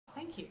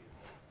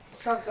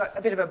So I've got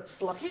a bit of a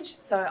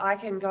blockage, so I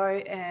can go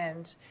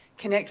and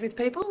connect with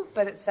people,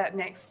 but it's that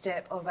next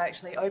step of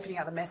actually opening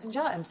up the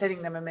messenger and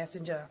sending them a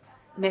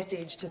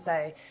message to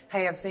say,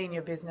 hey, I've seen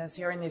your business,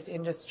 you're in this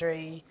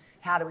industry,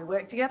 how do we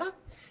work together?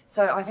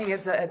 So I think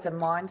it's a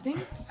mind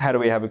thing. How do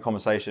we have a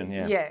conversation?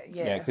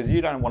 Yeah. Because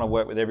you don't want to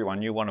work with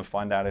everyone. You want to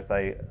find out if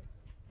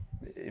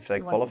they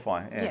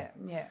qualify.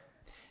 Yeah.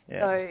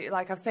 So,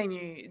 like, I've seen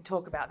you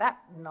talk about that,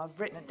 and I've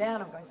written it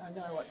down. I'm going, I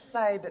know what to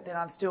say, but then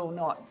I've still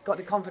not got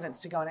the confidence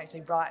to go and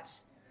actually write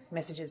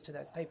messages to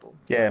those people.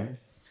 So, yeah.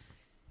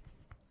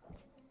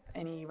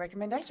 Any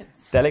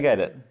recommendations? Delegate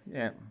it.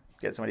 Yeah.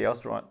 Get somebody else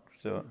to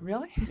do it.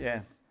 Really? Yeah.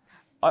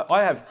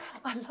 I have.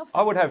 I love that.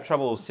 I would have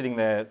trouble sitting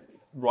there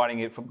writing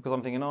it because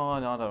I'm thinking, oh,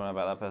 no, I don't know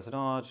about that person.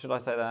 Oh, should I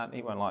say that?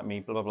 He won't like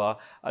me, blah, blah, blah.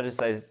 I just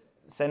say,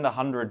 send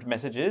 100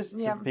 messages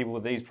to people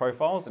with these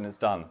profiles and it's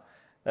done.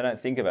 They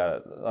don't think about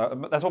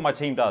it. That's what my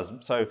team does.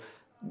 So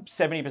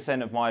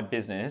 70% of my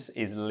business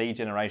is lead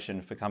generation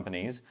for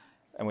companies,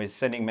 and we're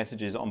sending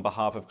messages on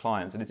behalf of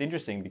clients. And it's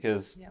interesting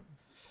because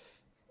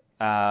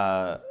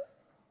the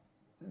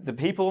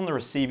people on the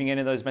receiving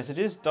end of those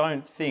messages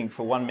don't think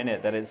for 1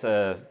 minute that it's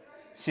a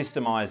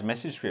systemized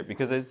message script,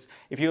 because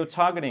if you're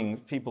targeting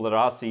people that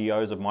are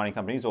CEOs of mining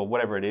companies or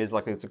whatever it is,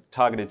 like it's a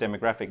targeted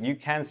demographic, you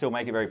can still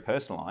make it very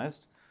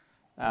personalized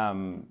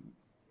and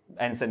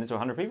send it to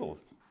 100 people.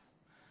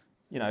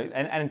 You know,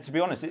 and to be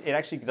honest, it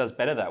actually does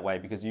better that way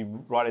because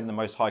you write it in the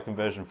most high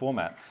conversion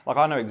format. Like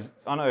I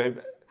know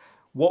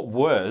what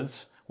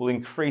words will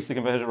increase the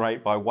conversion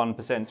rate by 1%,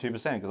 2%,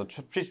 because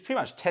I've pretty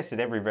much tested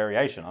every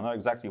variation. I know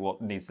exactly what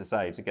it needs to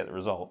say to get the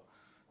result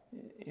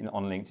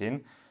on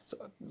LinkedIn.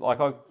 So, like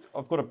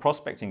I've got a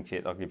prospecting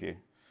kit I'll give you.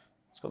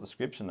 It's got the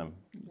scripts in them.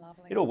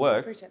 Lovely. It'll work. I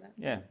appreciate that.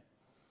 Yeah.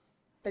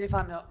 But if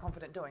I'm not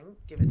confident doing,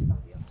 give it to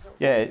somebody else to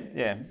do.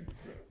 Yeah.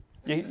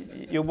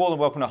 You're more than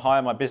welcome to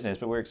hire my business,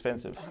 but we're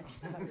expensive.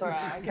 That's all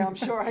right. Okay, I'm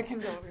sure I can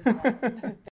do it.